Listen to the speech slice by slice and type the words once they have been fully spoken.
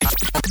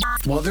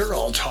While they're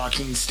all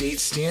talking state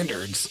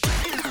standards,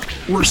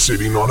 we're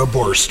sitting on a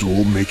bar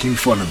stool making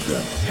fun of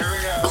them. Here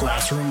we go.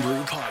 Classroom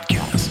Brew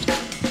Podcast.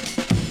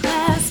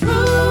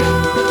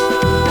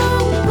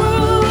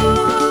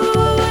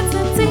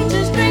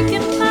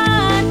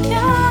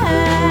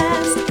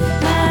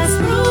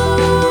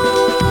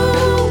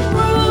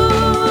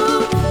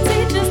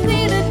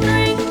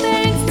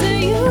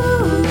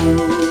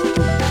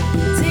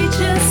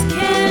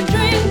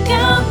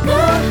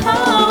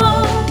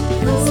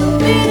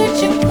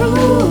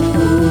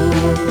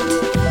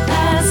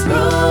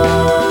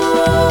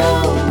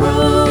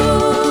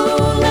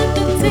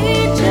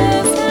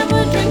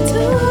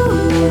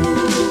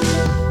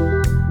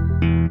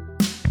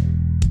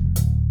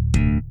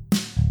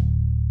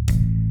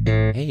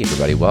 Hey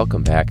everybody,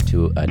 welcome back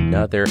to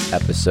another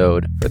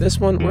episode. For this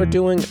one, we're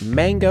doing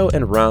mango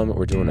and rum.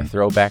 We're doing a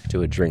throwback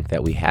to a drink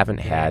that we haven't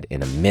had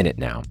in a minute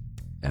now.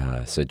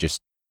 So just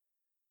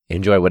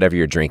enjoy whatever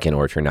you're drinking,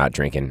 or if you're not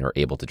drinking or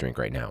able to drink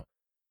right now,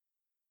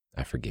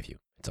 I forgive you.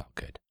 It's all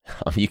good.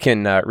 You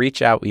can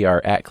reach out. We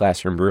are at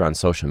Classroom Brew on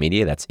social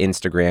media. That's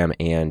Instagram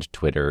and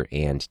Twitter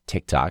and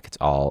TikTok. It's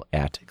all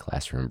at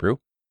Classroom Brew.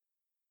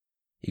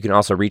 You can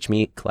also reach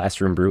me,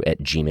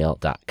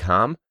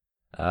 classroombrew@gmail.com.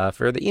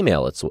 For the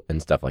email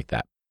and stuff like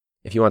that.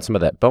 If you want some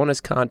of that bonus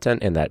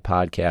content and that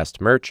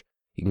podcast merch,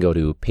 you can go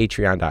to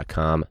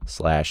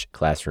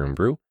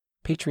patreon.com/classroombrew.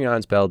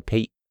 Patreon spelled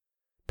Patreon,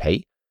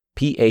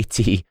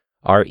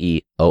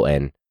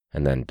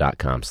 and then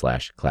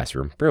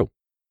 .com/classroombrew.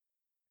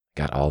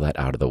 Got all that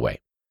out of the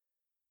way.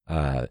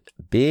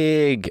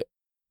 Big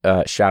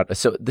shout.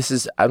 So this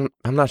is, I'm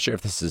not sure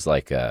if this is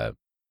like I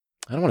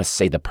don't want to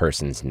say the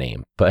person's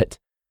name, but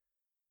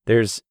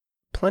there's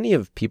plenty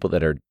of people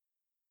that are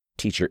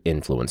teacher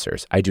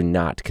influencers. I do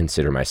not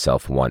consider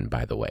myself one,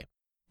 by the way,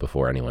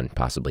 before anyone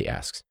possibly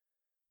asks.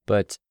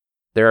 But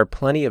there are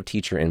plenty of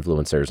teacher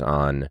influencers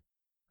on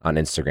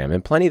Instagram,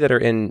 and plenty that are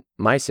in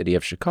my city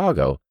of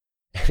Chicago.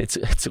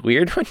 It's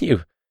weird when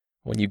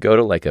you go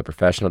to like a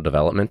professional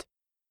development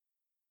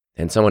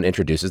and someone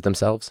introduces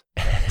themselves.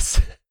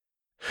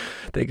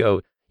 They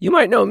go, "You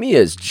might know me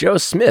as Joe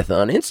Smith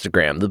on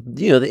Instagram."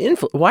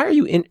 Why are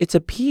you in? It's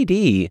a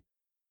PD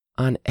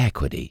on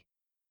equity.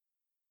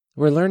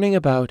 We're learning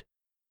about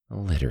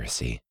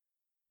literacy,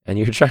 and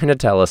you're trying to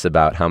tell us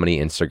about how many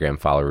Instagram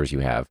followers you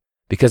have,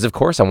 because of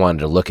course I wanted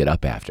to look it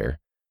up after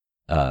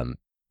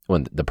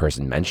when the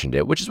person mentioned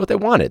it, which is what they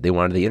wanted. They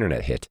wanted the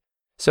internet hit.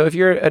 So if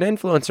you're an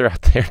influencer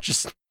out there,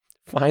 just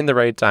find the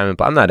right time.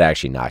 I'm not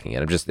actually knocking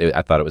it.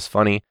 I thought it was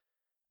funny.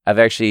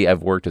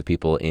 I've worked with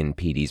people in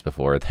PDs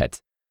before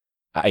that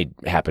I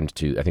happened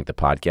to, I think the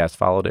podcast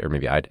followed it, or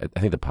maybe I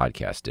think the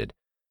podcast did.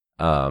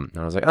 And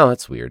I was like, oh,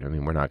 that's weird. I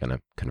mean, we're not going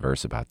to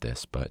converse about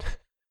this, but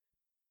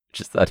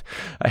just thought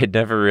I had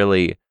never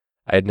really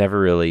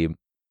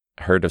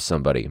heard of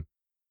somebody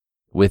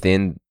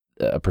within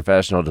a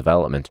professional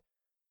development.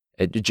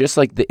 Just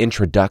like the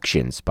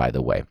introductions, by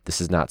the way, this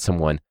is not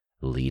someone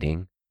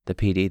leading the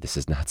PD. This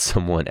is not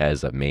someone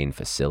as a main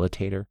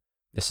facilitator.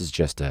 This is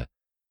just a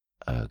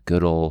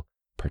good old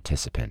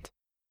participant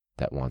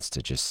that wants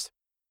to just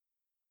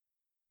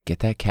get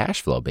that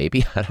cash flow,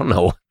 baby. I don't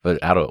know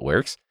how it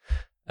works.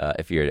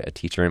 If you're a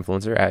teacher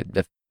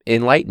influencer,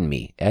 enlighten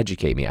me,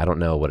 educate me. I don't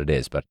know what it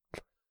is, but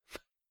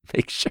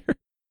make sure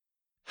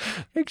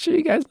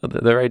you guys know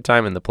the right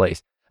time and the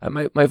place.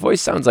 My voice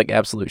sounds like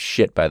absolute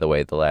shit, by the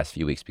way, the last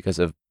few weeks because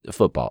of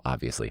football,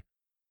 obviously.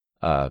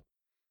 And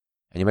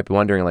you might be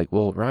wondering, like,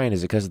 well, Ryan,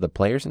 is it because of the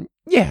players? And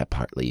yeah,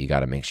 partly. You got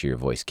to make sure your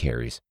voice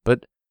carries.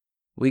 But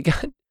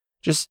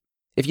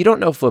if you don't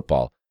know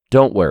football,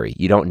 don't worry.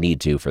 You don't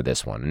need to for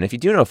this one. And if you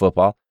do know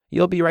football,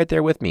 you'll be right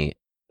there with me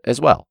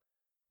as well.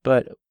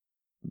 But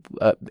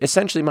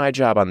essentially my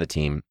job on the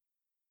team,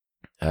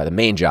 the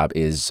main job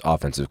is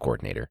offensive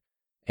coordinator,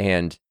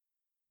 and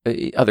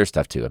other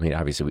stuff too. I mean,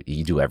 obviously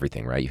you do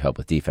everything, right? You help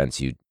with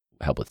defense, you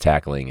help with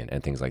tackling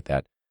and things like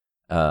that.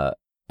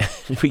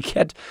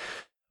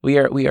 We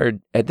are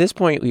at this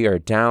point, we are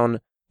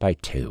down by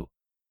 2.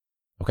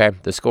 Okay.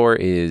 The score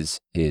is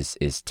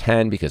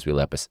 10 because we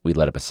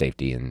let up a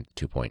safety and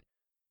 2-point,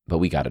 but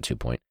we got a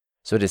 2-point.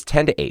 So it is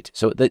 10-8.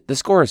 So the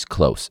score is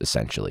close,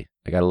 essentially.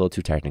 I got a little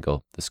too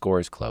technical. The score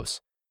is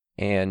close.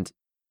 And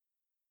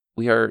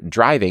we are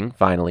driving,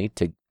 finally,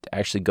 to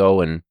actually go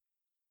and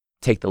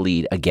take the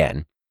lead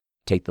again,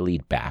 take the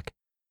lead back.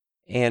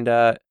 And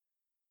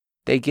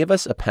they give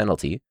us a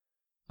penalty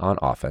on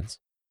offense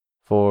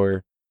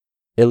for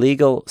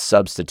illegal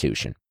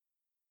substitution,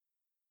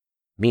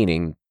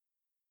 meaning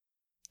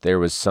there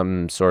was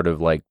some sort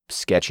of like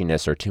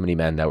sketchiness or too many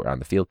men that were on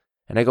the field.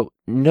 And I go,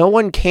 no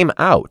one came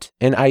out.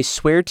 And I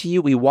swear to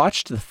you, we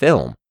watched the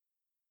film.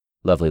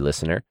 Lovely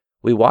listener.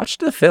 We watched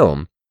the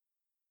film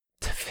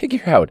to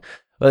figure out,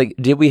 like,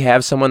 did we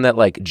have someone that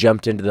like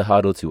jumped into the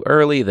huddle too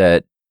early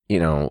that,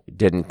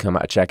 didn't come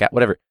out, check out,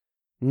 whatever.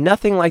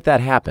 Nothing like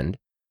that happened.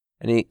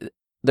 And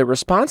the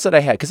response that I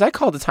had, because I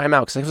called the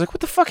timeout because I was like,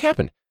 what the fuck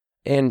happened?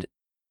 And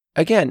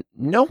again,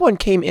 no one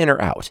came in or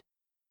out.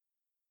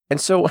 And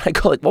so when I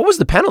go like, what was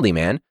the penalty,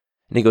 man?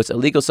 And he goes,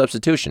 illegal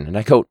substitution. And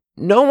I go,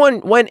 no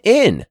one went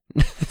in.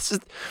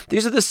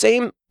 These are the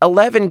same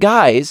 11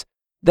 guys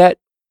that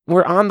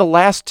were on the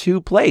last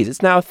 2 plays.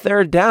 It's now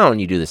 3rd down.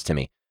 You do this to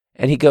me.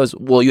 And he goes,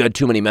 well, you had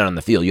too many men on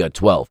the field. You had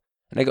 12.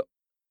 And I go,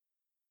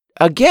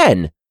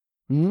 again,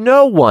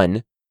 no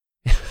one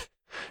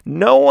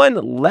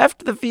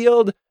left the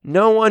field.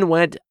 No one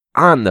went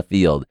on the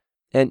field.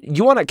 And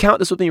you want to count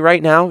this with me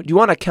right now? Do you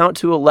want to count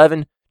to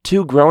 11,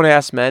 2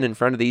 grown-ass men in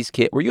front of these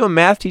kids? Were you a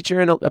math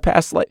teacher in a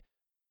past life?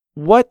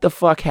 What the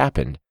fuck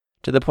happened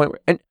to the point where,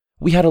 and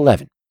we had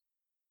 11.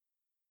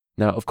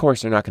 Now, of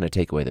course, they're not going to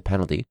take away the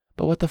penalty,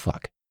 but what the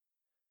fuck?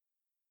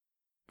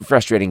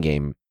 Frustrating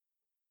game,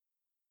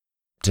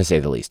 to say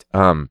the least.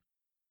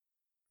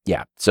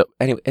 Yeah, so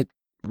anyway,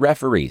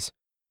 referees,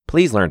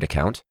 please learn to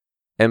count,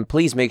 and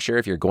please make sure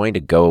if you're going to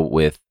go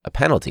with a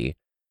penalty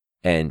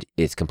and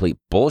it's complete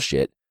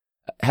bullshit,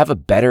 have a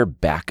better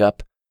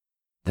backup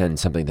than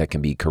something that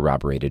can be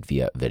corroborated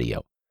via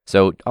video.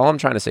 So all I'm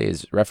trying to say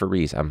is,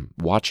 referees, I'm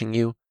watching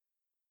you,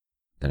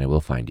 and I will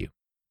find you.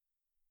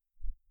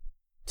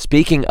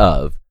 Speaking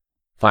of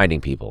finding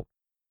people,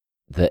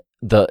 the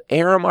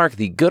Aramark,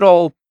 the good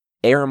old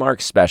Aramark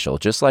special,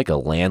 just like a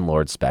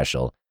landlord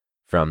special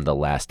from the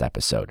last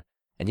episode.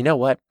 And you know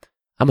what?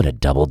 I'm going to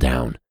double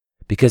down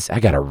because I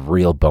got a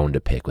real bone to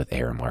pick with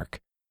Aramark.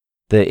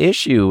 The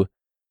issue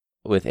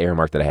with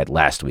Aramark that I had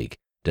last week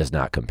does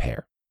not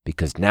compare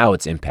because now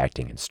it's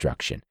impacting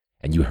instruction.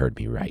 And you heard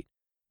me right.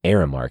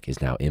 Aramark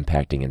is now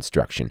impacting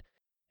instruction.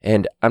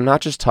 And I'm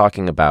not just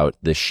talking about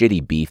the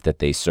shitty beef that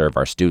they serve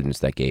our students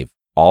that gave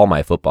all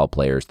my football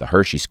players the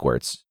Hershey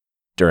squirts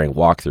during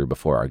walkthrough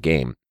before our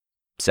game.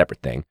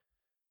 Separate thing.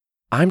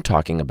 I'm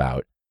talking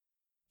about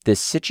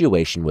this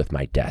situation with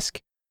my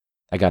desk.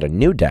 I got a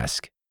new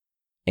desk,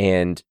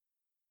 and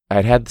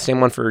I'd had the same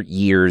one for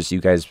years.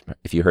 You guys,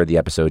 if you heard the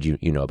episode, you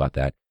know about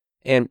that.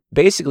 And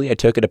basically, I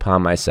took it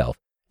upon myself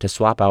to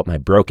swap out my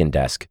broken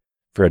desk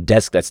for a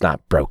desk that's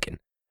not broken.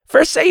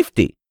 For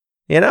safety,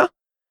 you know?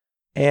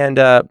 And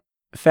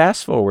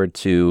fast forward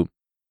to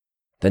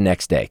the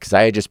next day, because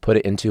I had just put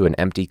it into an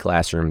empty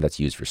classroom that's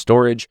used for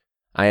storage.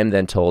 I am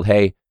then told,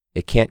 hey,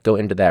 it can't go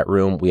into that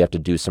room. We have to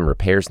do some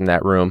repairs in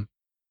that room.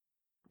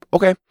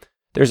 Okay,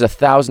 there's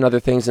 1,000 other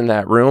things in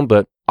that room,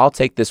 but I'll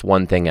take this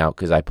one thing out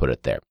because I put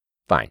it there.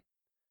 Fine.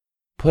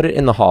 Put it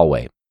in the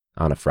hallway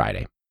on a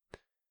Friday.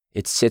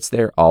 It sits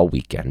there all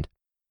weekend.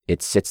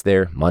 It sits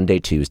there Monday,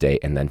 Tuesday,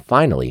 and then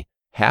finally,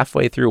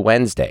 halfway through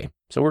Wednesday,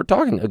 so we're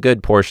talking a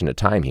good portion of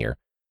time here,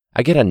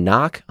 I get a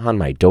knock on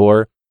my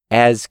door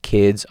as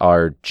kids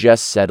are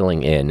just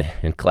settling in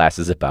and class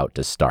is about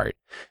to start.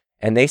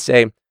 And they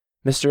say,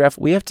 Mr. F,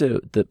 we have to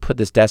put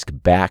this desk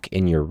back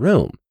in your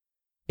room.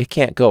 It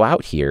can't go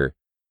out here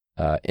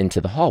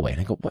into the hallway.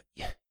 And I go, what?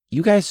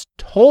 You guys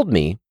told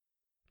me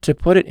to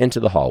put it into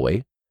the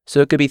hallway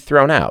so it could be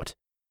thrown out.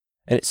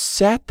 And it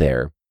sat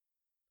there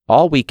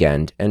all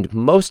weekend and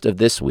most of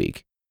this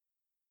week.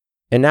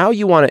 And now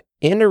you want to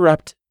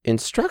interrupt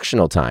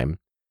instructional time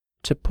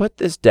to put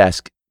this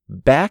desk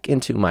back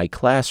into my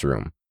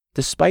classroom,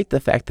 despite the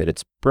fact that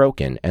it's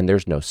broken and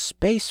there's no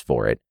space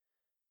for it.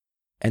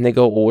 And they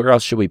go, well, where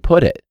else should we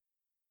put it?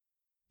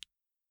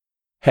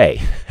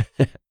 Hey,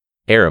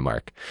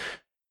 Aramark,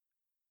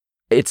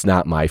 it's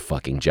not my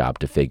fucking job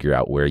to figure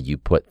out where you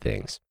put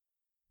things.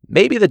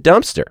 Maybe the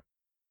dumpster,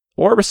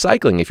 or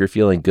recycling if you're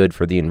feeling good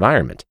for the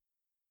environment.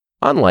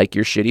 Unlike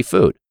your shitty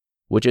food,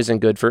 which isn't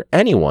good for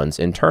anyone's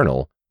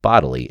internal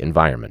bodily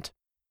environment.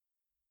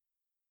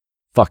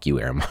 Fuck you,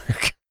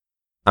 Aramark.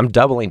 I'm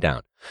doubling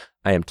down.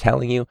 I am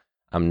telling you,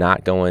 I'm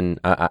not going,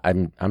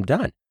 I'm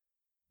done.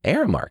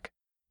 Aramark,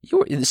 you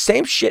were the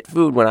same shit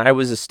food when I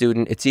was a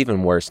student. It's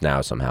even worse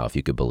now somehow, if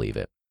you could believe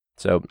it.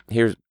 So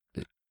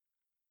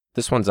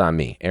this one's on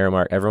me.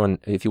 Aramark, everyone,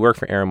 if you work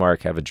for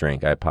Aramark, have a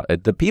drink.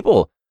 The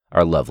people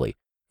are lovely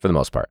for the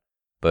most part,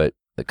 but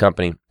the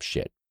company,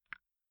 shit.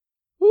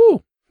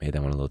 Woo, made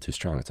that one a little too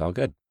strong. It's all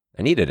good.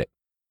 I needed it.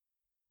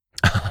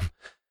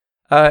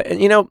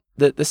 And you know,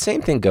 the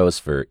same thing goes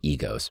for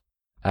egos.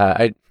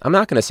 I'm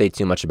not going to say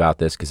too much about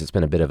this because it's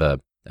been a bit of a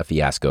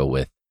fiasco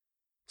with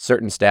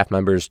certain staff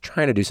members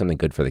trying to do something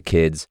good for the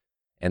kids,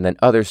 and then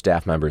other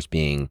staff members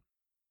being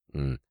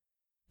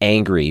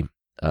angry,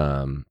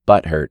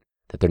 butthurt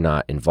that they're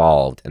not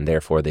involved, and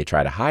therefore they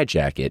try to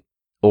hijack it,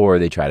 or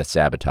they try to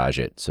sabotage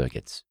it so it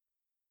gets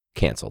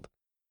canceled.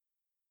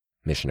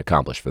 Mission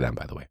accomplished for them,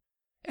 by the way.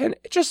 And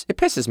it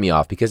pisses me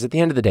off because at the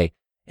end of the day,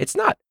 it's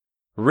not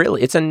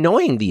really, it's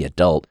annoying the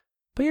adult,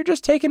 but you're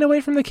just taking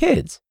away from the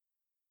kids.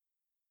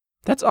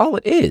 That's all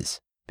it is.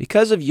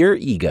 Because of your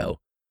ego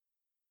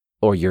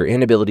or your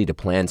inability to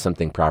plan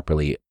something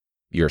properly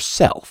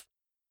yourself,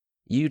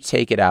 you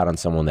take it out on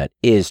someone that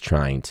is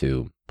trying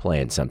to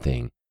plan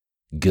something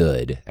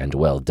good and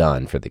well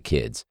done for the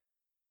kids.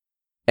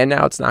 And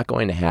now it's not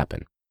going to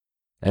happen.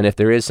 And if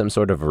there is some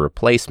sort of a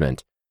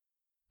replacement,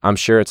 I'm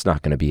sure it's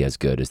not going to be as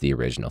good as the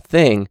original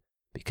thing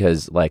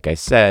because, like I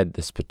said,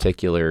 this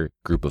particular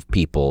group of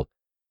people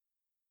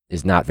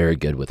is not very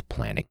good with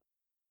planning.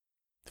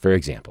 For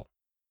example,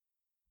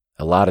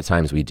 a lot of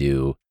times we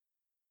do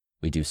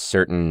we do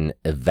certain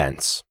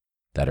events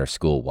that are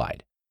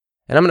school-wide.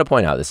 And I'm going to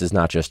point out, this is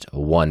not just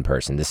one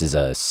person. This is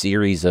a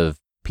series of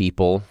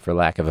people, for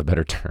lack of a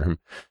better term.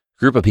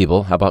 Group of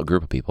people. How about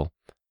group of people?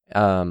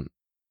 And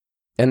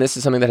this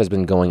is something that has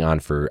been going on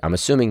for, I'm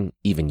assuming,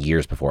 even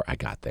years before I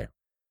got there.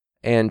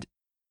 And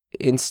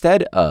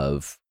instead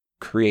of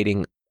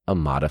creating a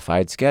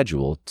modified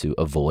schedule to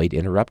avoid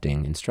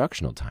interrupting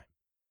instructional time,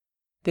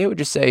 they would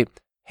just say,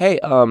 hey,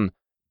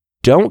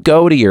 don't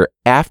go to your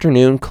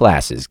afternoon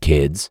classes,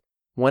 kids,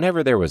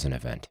 whenever there was an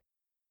event.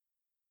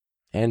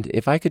 And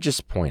if I could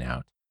just point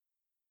out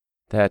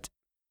that,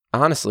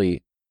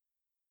 honestly,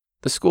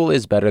 the school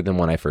is better than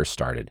when I first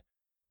started,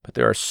 but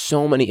there are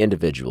so many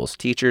individuals,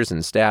 teachers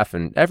and staff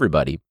and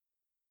everybody,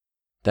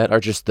 that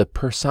are just the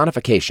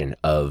personification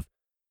of,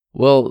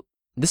 well,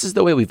 this is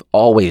the way we've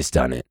always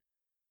done it,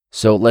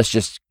 so let's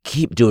just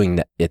keep doing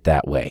it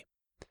that way.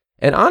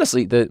 And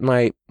honestly,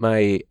 my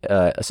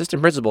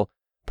assistant principal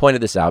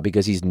pointed this out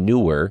because he's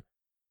newer.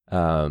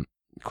 Of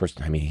course,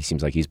 I mean, he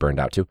seems like he's burned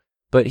out too.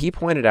 But he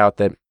pointed out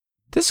that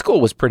this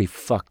school was pretty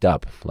fucked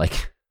up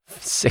like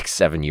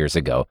 6-7 years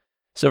ago.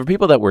 So for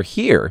people that were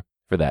here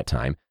for that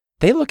time,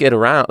 they look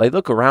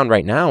around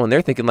right now and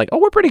they're thinking like, oh,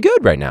 we're pretty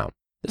good right now.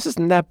 This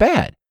isn't that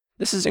bad.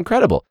 This is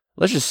incredible.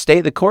 Let's just stay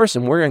the course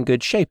and we're in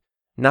good shape.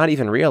 Not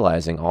even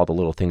realizing all the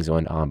little things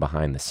going on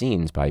behind the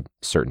scenes by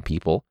certain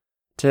people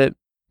to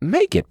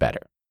make it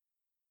better.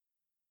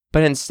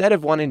 But instead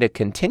of wanting to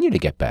continue to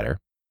get better,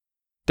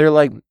 they're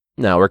like,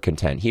 no, we're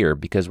content here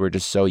because we're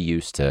just so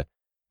used to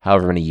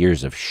however many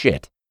years of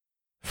shit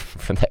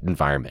from that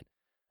environment.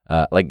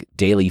 Like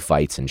daily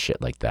fights and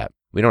shit like that.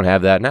 We don't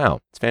have that now.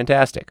 It's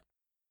fantastic.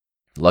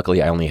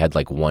 Luckily, I only had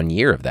like 1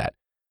 year of that.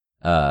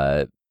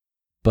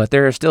 But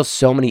there are still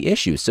so many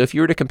issues. So if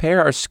you were to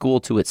compare our school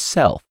to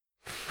itself,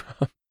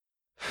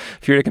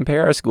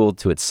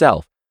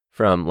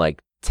 from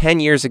like 10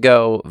 years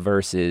ago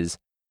versus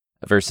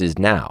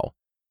now,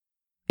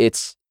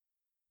 it's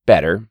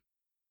better.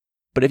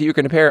 But if you were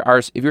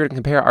to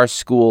compare our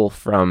school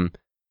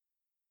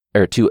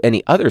to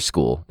any other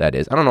school, that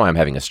is, I don't know why I'm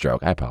having a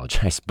stroke, I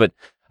apologize, but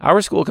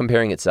our school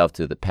comparing itself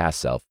to the past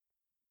self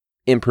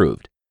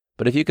improved.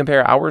 But if you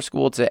compare our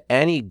school to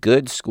any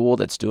good school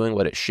that's doing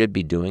what it should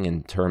be doing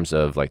in terms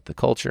of like the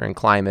culture and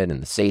climate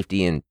and the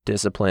safety and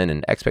discipline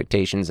and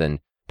expectations and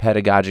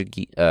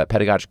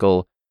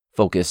pedagogical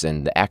focus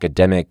and the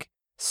academic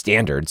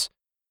standards,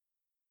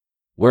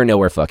 we're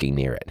nowhere fucking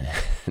near it.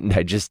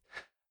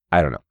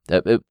 I don't know.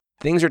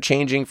 Things are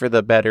changing for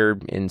the better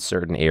in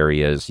certain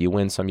areas. You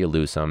win some, you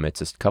lose some. It's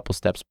just a couple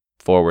steps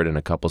forward and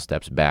a couple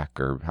steps back,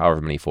 or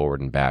however many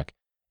forward and back.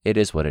 It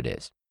is what it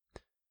is.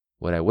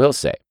 What I will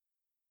say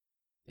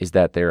is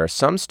that there are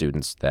some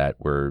students that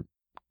were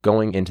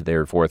going into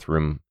their fourth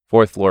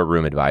floor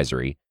room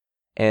advisory,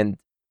 and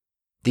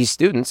these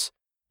students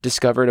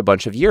discovered a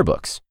bunch of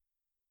yearbooks.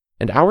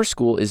 And our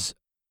school is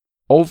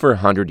over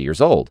 100 years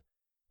old.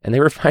 And they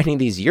were finding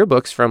these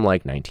yearbooks from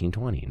like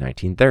 1920,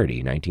 1930,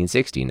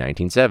 1960,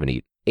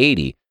 1970,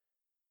 80.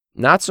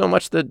 Not so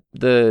much the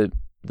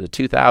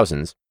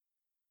 2000s.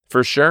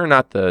 For sure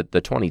not the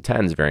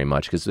 2010s very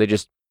much, because they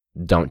just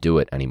don't do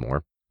it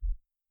anymore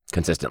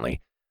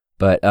consistently.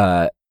 But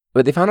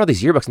they found all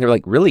these yearbooks and they were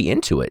like really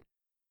into it.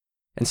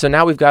 And so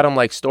now we've got them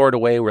like stored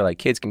away where like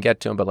kids can get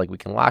to them, but like we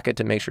can lock it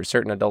to make sure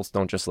certain adults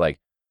don't just like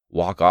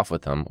walk off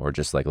with them or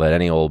just like let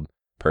any old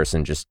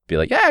person just be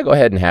like, yeah, go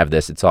ahead and have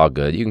this. It's all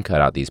good. You can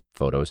cut out these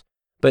photos.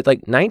 But like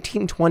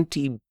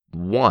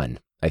 1921,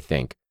 I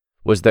think,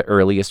 was the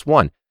earliest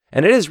one.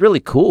 And it is really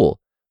cool.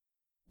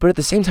 But at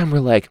the same time, we're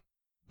like,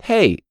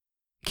 hey,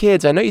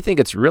 kids, I know you think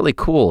it's really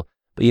cool,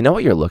 but you know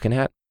what you're looking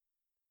at?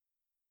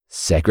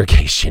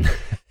 Segregation.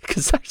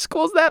 Because our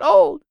school's that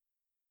old.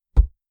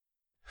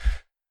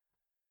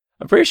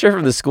 I'm pretty sure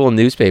from the school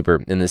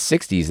newspaper in the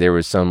 60s, there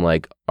was some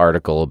like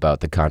article about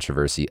the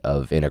controversy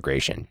of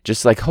integration.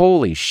 Just like,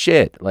 holy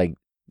shit. Like,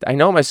 I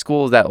know my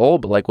school is that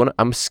old, but like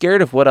I'm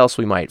scared of what else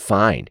we might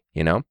find,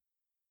 you know?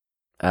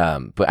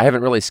 But I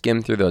haven't really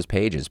skimmed through those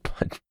pages.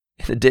 But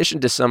in addition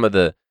to some of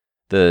the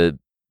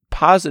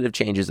positive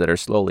changes that are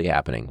slowly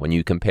happening, when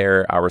you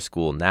compare our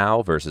school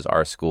now versus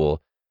our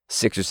school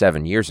 6 or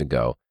 7 years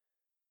ago,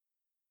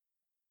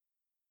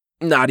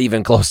 not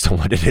even close to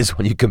what it is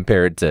when you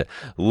compare it to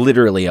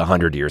literally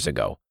 100 years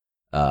ago,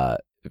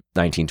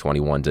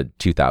 1921 to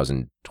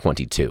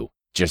 2022.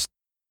 Just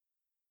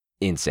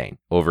insane.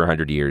 Over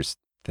 100 years.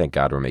 Thank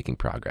God we're making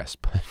progress.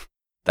 But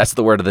that's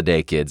the word of the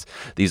day, kids.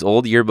 These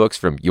old yearbooks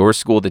from your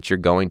school that you're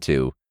going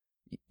to,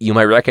 you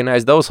might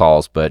recognize those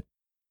halls, but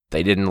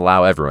they didn't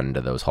allow everyone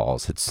into those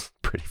halls. It's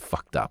pretty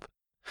fucked up.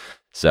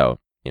 So,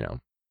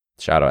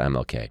 shout out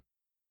MLK.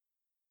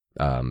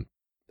 I'm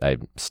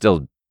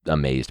still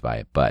amazed by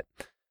it, but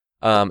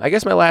I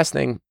guess my last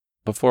thing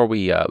before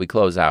we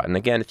close out, and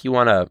again, if you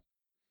want to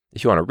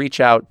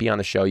reach out, be on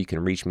the show, you can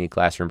reach me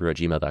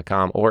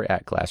classroombrew@gmail.com or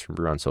at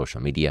classroombrew on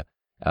social media.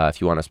 If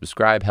you want to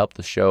subscribe, help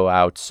the show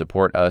out,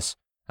 support us,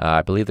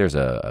 I believe there's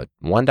a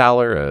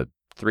 $1, a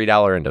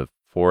 $3, and a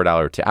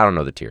 $4 tier. I don't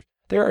know the tiers.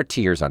 there are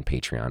tiers on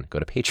Patreon. Go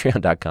to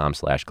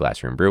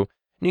patreon.com/classroombrew. And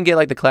you can get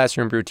like the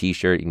Classroom Brew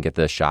t-shirt. You can get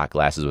the shot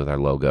glasses with our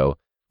logo.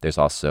 There's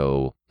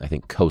also, I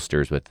think,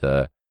 coasters with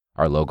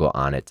our logo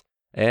on it.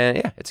 And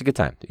yeah, it's a good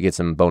time. You get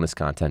some bonus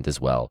content as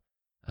well.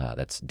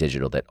 That's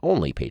digital that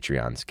only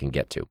Patreons can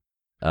get to.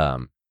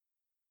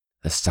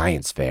 The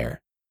science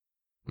fair.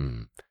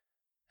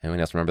 Anyone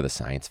else remember the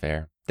science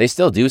fair? They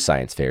still do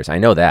science fairs. I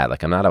know that.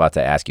 Like, I'm not about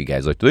to ask you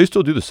guys, like, do they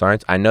still do the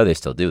science? I know they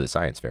still do the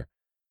science fair.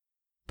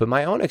 But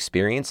my own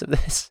experience of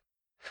this,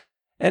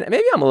 and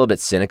maybe I'm a little bit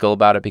cynical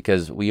about it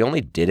because we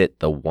only did it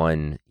the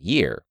 1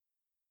 year.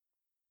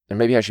 And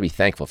maybe I should be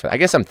thankful for that. I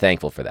guess I'm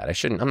thankful for that.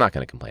 I'm not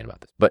going to complain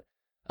about this. But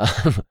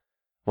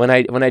when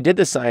I did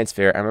the science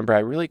fair, I remember I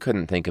really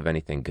couldn't think of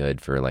anything good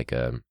for like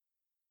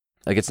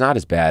it's not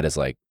as bad as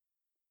like,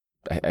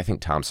 I think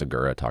Tom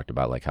Segura talked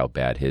about like how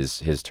bad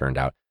his turned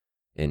out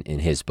in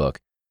his book.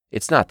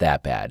 It's not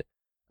that bad.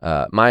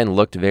 Mine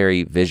looked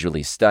very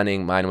visually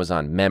stunning. Mine was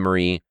on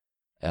memory.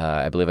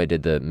 I believe I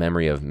did the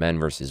memory of men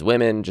versus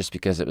women just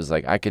because it was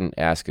like, I can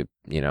ask,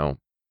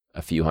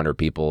 a few hundred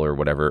people or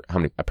whatever. How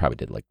many? I probably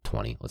did like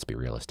 20. Let's be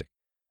realistic.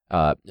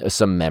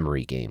 Some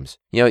memory games.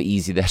 You know how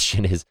easy that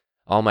shit is?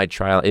 All my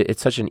trial,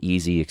 it's such an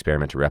easy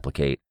experiment to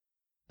replicate.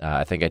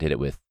 I think I did it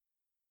with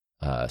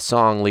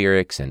song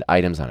lyrics and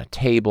items on a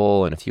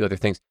table and a few other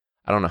things.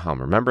 I don't know how I'm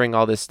remembering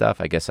all this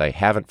stuff. I guess I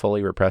haven't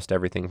fully repressed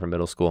everything from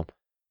middle school.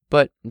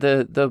 But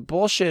the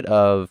bullshit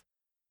of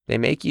they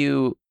make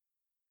you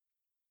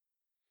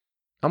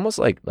almost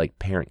like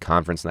parent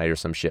conference night or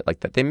some shit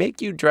like that. They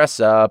make you dress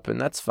up and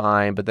that's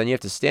fine, but then you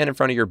have to stand in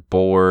front of your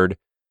board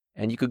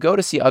and you could go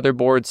to see other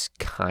boards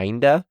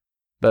kinda,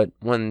 but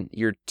when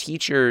your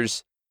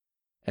teachers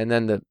and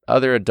then the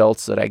other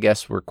adults that I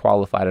guess were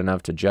qualified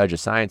enough to judge a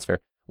science fair,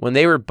 when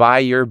they were by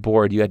your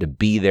board, you had to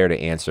be there to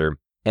answer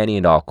any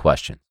and all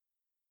questions.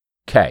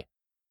 Okay.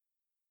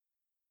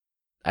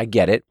 I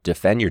get it.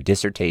 Defend your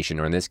dissertation,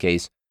 or in this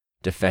case,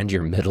 defend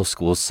your middle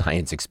school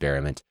science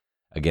experiment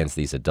against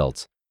these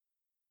adults.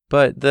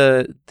 But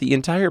the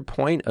entire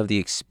point of the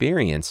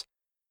experience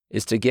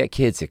is to get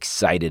kids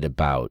excited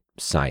about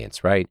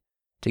science, right?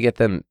 To get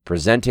them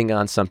presenting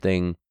on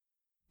something,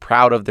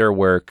 proud of their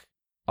work,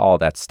 all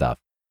that stuff.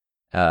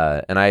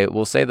 And I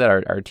will say that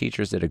our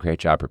teachers did a great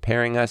job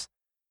preparing us.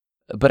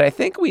 But I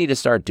think we need to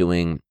start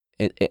doing,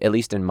 at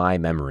least in my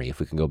memory, if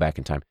we can go back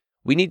in time,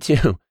 we need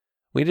to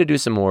do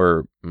some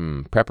more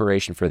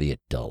preparation for the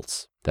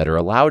adults that are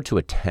allowed to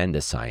attend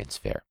a science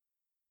fair.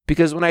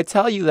 Because when I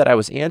tell you that I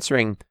was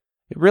answering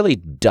really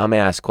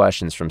dumbass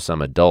questions from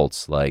some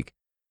adults, like,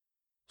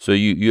 so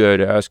you had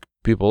to ask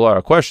people a lot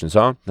of questions,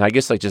 huh? And I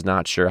guess like just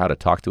not sure how to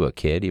talk to a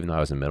kid, even though I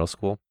was in middle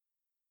school.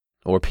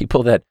 Or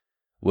people that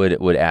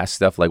would ask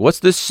stuff like, what's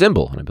this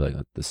symbol? And I'd be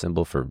like, the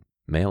symbol for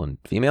male and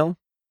female,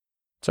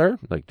 sir?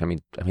 Like, I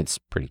mean, it's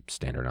pretty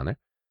standard on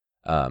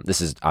there. This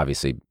is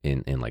obviously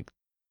in like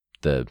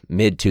the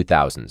mid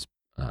 2000s,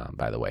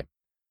 by the way.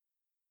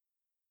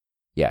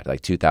 Yeah,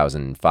 like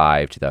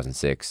 2005,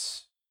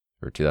 2006,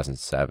 or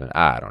 2007.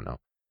 I don't know.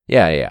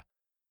 Yeah.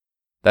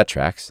 That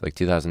tracks. Like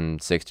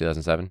 2006,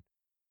 2007,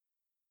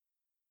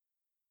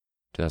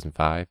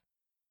 2005.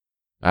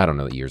 I don't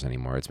know the years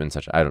anymore. It's been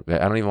such. I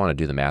don't even want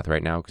to do the math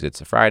right now because it's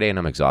a Friday and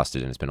I'm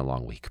exhausted and it's been a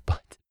long week.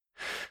 But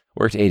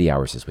worked 80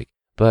 hours this week.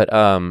 But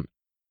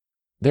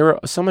there were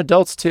some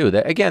adults too.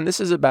 That again, this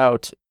is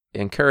about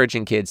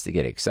encouraging kids to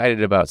get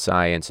excited about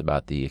science,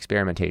 about the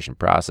experimentation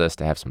process,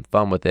 to have some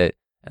fun with it,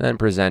 and then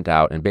present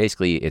out. And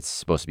basically, it's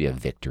supposed to be a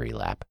victory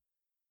lap.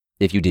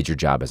 If you did your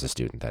job as a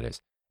student, that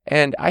is.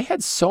 And I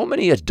had so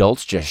many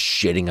adults just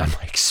shitting on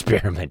my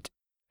experiment.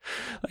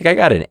 Like, I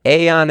got an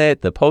A on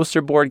it. The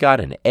poster board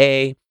got an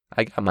A.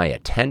 I got my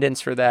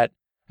attendance for that.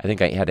 I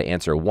think I had to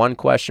answer one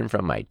question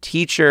from my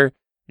teacher.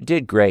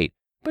 Did great.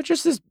 But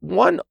just this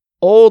one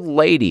old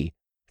lady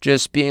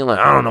just being like,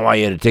 I don't know why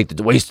you had to take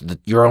the waste of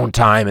your own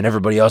time and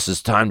everybody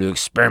else's time to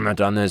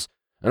experiment on this.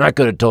 And I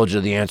could have told you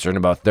the answer in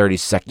about 30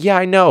 seconds. Yeah,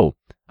 I know.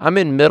 I'm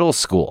in middle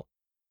school.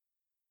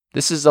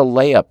 This is a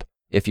layup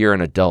if you're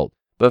an adult.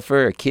 But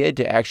for a kid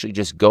to actually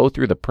just go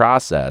through the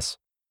process,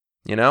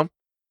 you know?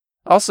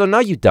 Also, no,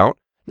 you don't.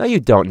 No, you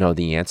don't know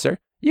the answer.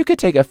 You could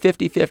take a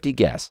 50-50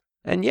 guess.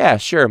 And yeah,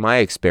 sure, my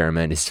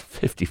experiment is a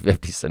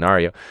 50-50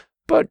 scenario.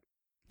 But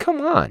come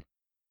on.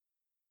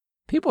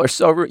 People are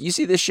so rude. You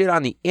see this shit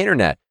on the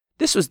internet.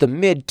 This was the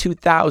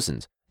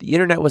mid-2000s. The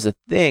internet was a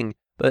thing,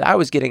 but I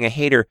was getting a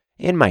hater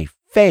in my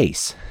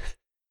face.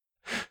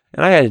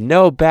 And I had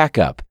no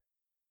backup,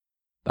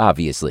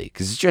 obviously,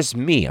 because it's just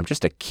me. I'm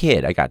just a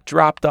kid. I got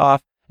dropped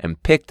off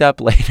and picked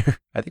up later.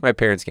 I think my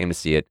parents came to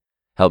see it,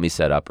 helped me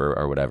set up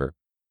or whatever.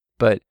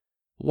 But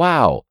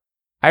wow,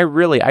 I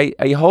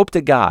hope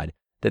to God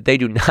that they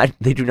do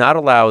not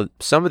allow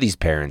some of these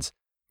parents,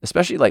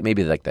 especially like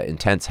maybe like the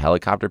intense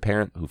helicopter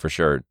parent who for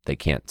sure they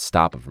can't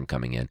stop them from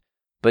coming in.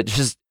 But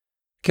just,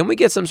 can we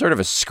get some sort of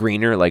a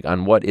screener like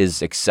on what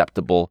is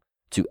acceptable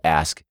to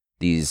ask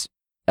these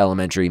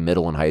elementary,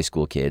 middle, and high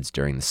school kids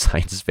during the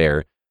science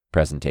fair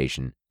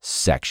presentation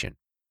section?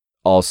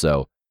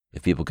 Also,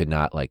 if people could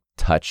not like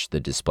touch the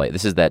display.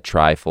 This is that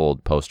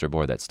tri-fold poster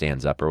board that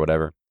stands up or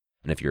whatever.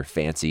 And if you're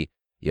fancy,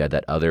 you had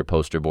that other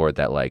poster board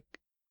that like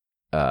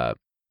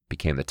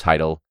became the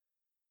title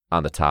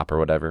on the top or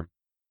whatever.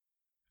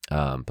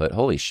 But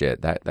holy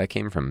shit, that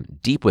came from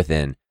deep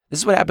within. This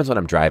is what happens when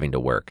I'm driving to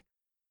work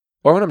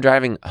or when I'm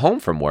driving home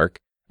from work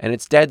and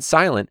it's dead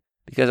silent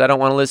because I don't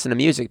want to listen to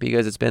music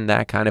because it's been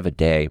that kind of a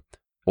day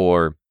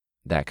or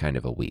that kind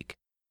of a week.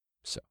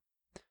 So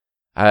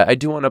I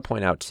do want to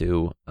point out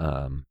too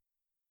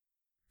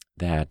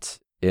that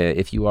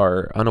if you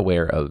are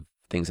unaware of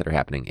things that are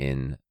happening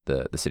in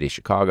the city of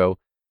Chicago,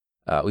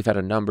 we've had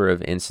a number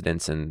of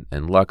incidents and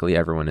luckily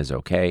everyone is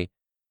okay.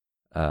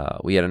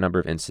 We had a number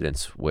of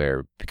incidents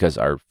where, because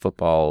our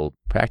football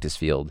practice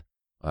field,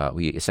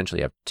 we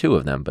essentially have two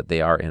of them, but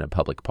they are in a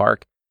public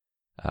park.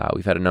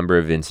 We've had a number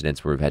of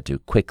incidents where we've had to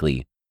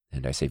quickly,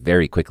 and I say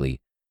very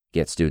quickly,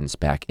 get students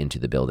back into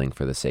the building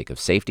for the sake of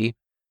safety.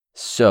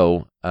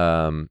 So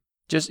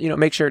just,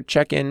 make sure to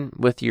check in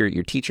with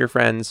your teacher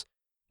friends.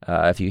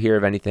 If you hear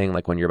of anything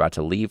like when you're about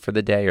to leave for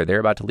the day or they're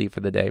about to leave for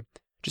the day,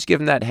 just give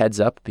them that heads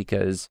up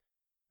because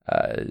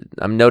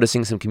I'm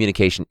noticing some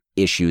communication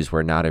issues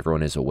where not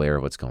everyone is aware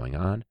of what's going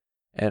on.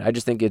 And I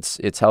just think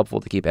it's helpful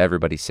to keep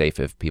everybody safe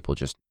if people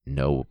just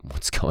know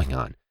what's going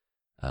on.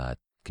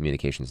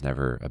 Communication is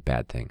never a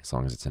bad thing as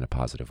long as it's in a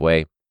positive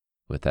way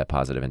with that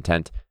positive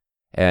intent.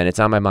 And it's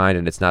on my mind,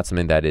 and it's not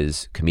something that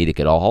is comedic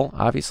at all,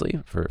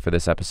 obviously, for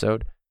this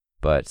episode.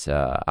 But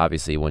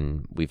obviously,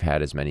 when we've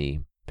had as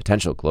many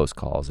potential close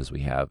calls as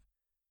we have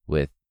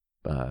with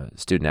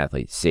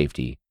student-athlete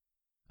safety,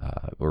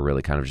 we're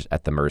really kind of just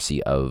at the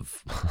mercy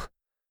of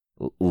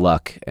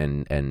luck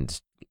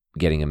and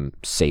getting them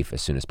safe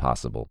as soon as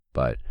possible.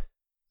 But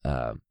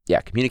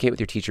communicate with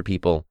your teacher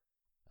people,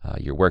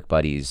 your work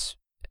buddies,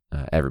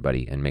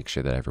 everybody, and make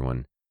sure that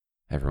everyone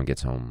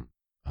gets home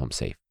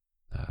safe.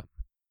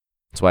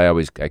 That's why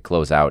I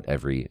close out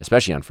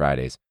especially on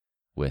Fridays,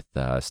 with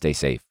stay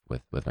safe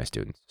with my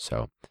students.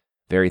 So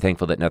very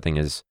thankful that nothing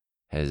has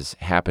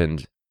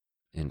happened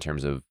in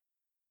terms of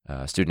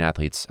student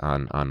athletes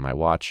on my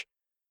watch.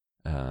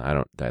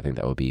 I think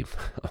that would be,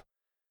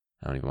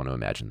 I don't even want to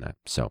imagine that.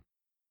 So,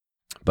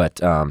 but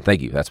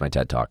thank you. That's my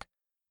TED Talk.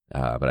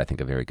 But I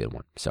think a very good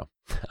one. So,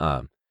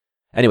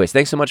 anyways,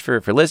 thanks so much for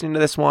listening to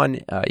this one.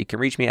 You can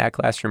reach me at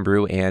Classroom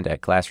Brew and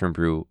at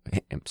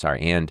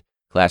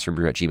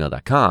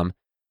classroombrew@gmail.com.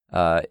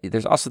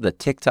 There's also the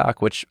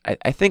TikTok, which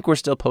I think we're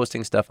still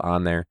posting stuff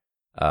on there.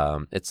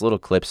 It's little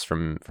clips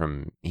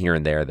from here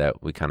and there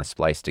that we kind of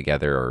splice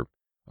together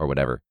or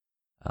whatever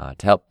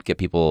to help get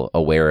people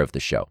aware of the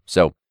show.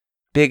 So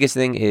biggest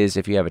thing is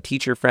if you have a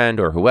teacher friend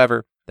or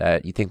whoever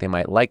that you think they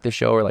might like the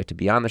show or like to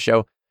be on the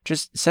show,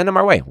 just send them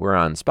our way. We're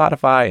on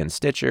Spotify and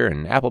Stitcher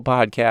and Apple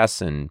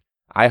Podcasts and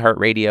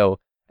iHeartRadio,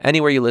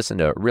 anywhere you listen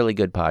to really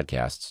good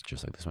podcasts,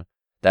 just like this one.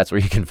 That's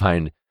where you can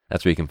find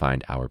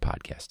our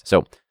podcast.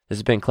 So this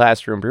has been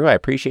Classroom Brew. I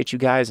appreciate you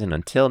guys, and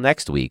until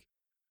next week,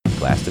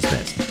 class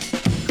dismissed.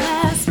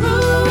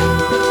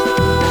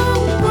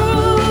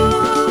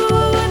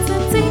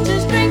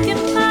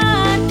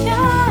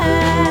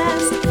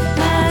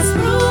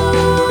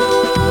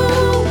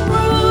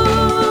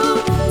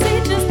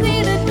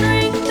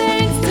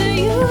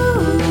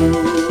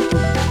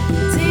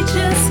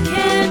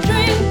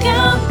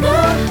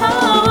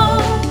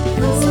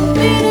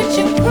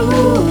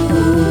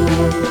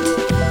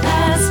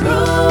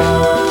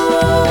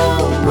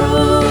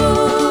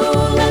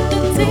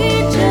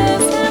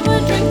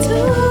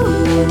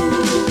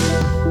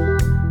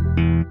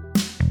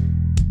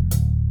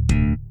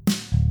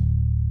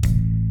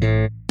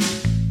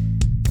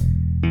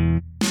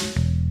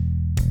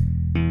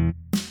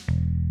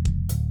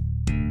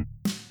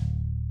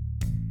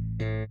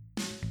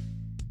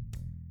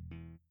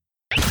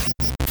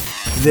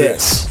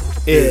 This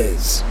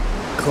is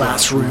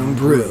Classroom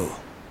Brew.